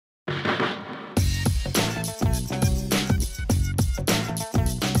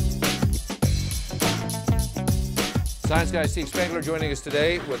Science guy Steve Spangler joining us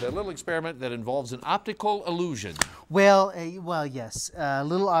today with a little experiment that involves an optical illusion. Well, yes, a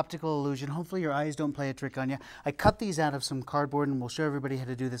little optical illusion. Hopefully your eyes don't play a trick on you. I cut these out of some cardboard, and we'll show everybody how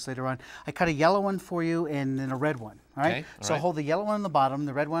to do this later on. I cut a yellow one for you and then a red one. All right? Okay, all so right. hold the yellow one on the bottom,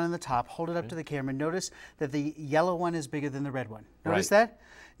 the red one on the top. Hold it up to the camera. Notice that the yellow one is bigger than the red one. Notice that?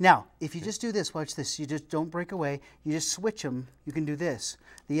 Now, if you just do this, watch this. You just don't break away. You just switch them. You can do this.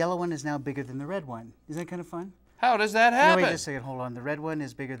 The yellow one is now bigger than the red one. Isn't that kind of fun? How does that happen? No, wait just a second, hold on. The red one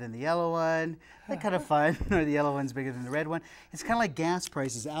is bigger than the yellow one. That's kind of fun. Or the yellow one's bigger than the red one. It's kind of like gas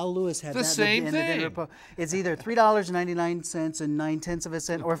prices. Al Lewis had the that same in the thing. report. It's either $3.99 and 9/10 of a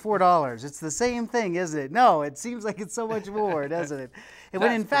cent or $4. It's the same thing, isn't it? No, it seems like it's so much more, doesn't it? And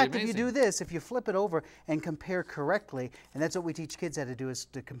when in fact, if you do this, if you flip it over and compare correctly, and that's what we teach kids how to do, is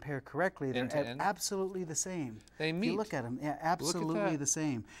to compare correctly, they're absolutely the same. They meet. If you look at them, yeah, absolutely the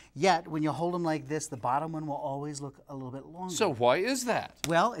same. Yet, when you hold them like this, the bottom one will always look a little bit longer. So why is that?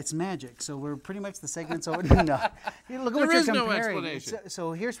 Well, it's magic. So we're pretty much the segment's over. No. Look at what you're comparing. No explanation.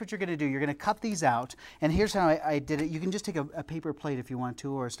 So here's what you're going to do. You're going to cut these out, and here's how I did it. You can just take a paper plate if you want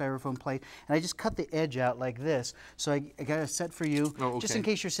to, or a styrofoam plate, and I just cut the edge out like this. So I got a set for you, just in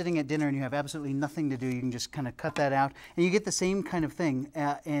case you're sitting at dinner and you have absolutely nothing to do. You can just kind of cut that out, and you get the same kind of thing.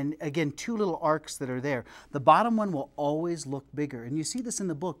 And again, two little arcs that are there. The bottom one will always look bigger, and you see this in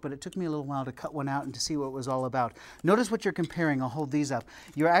the book, but it took me a little while to cut one out and to see what it was all about. Notice what you're comparing. I'll hold these up.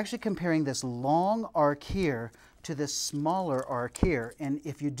 You're actually comparing this long arc here to this smaller arc here, and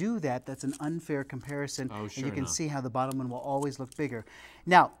if you do that, that's an unfair comparison, and you can see how the bottom one will always look bigger.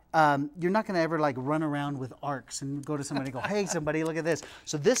 Now, you're not going to ever like run around with arcs and go to somebody and go, hey, somebody, look at this.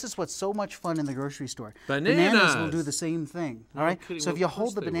 So this is what's so much fun in the grocery store. Bananas will do the same thing, all right? So if you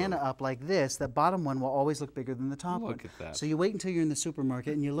hold the banana up like this, the bottom one will always look bigger than the top one. Look at that. So you wait until you're in the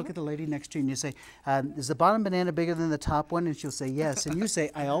supermarket, and you look at the lady next to you, and you say, is the bottom banana bigger than the top one? And she'll say, yes. And you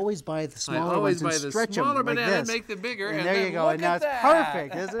say, I always buy the smaller ones and stretch them like this. Make them bigger, and there you go, and now it's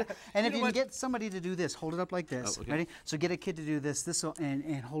perfect, isn't it? And if you can get somebody to do this, hold it up like this, ready? So get a kid to do this,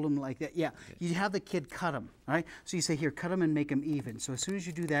 and hold them like that. Yeah, you have the kid cut them, all right? So you say, here, cut them and make them even. So as soon as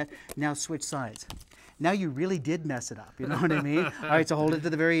you do that, now switch sides. Now you really did mess it up, you know what I mean? All right, so hold it to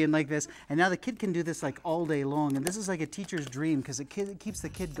the very end like this, and now the kid can do this like all day long, and this is like a teacher's dream because it keeps the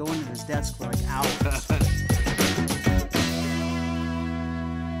kid going to his desk for like hours.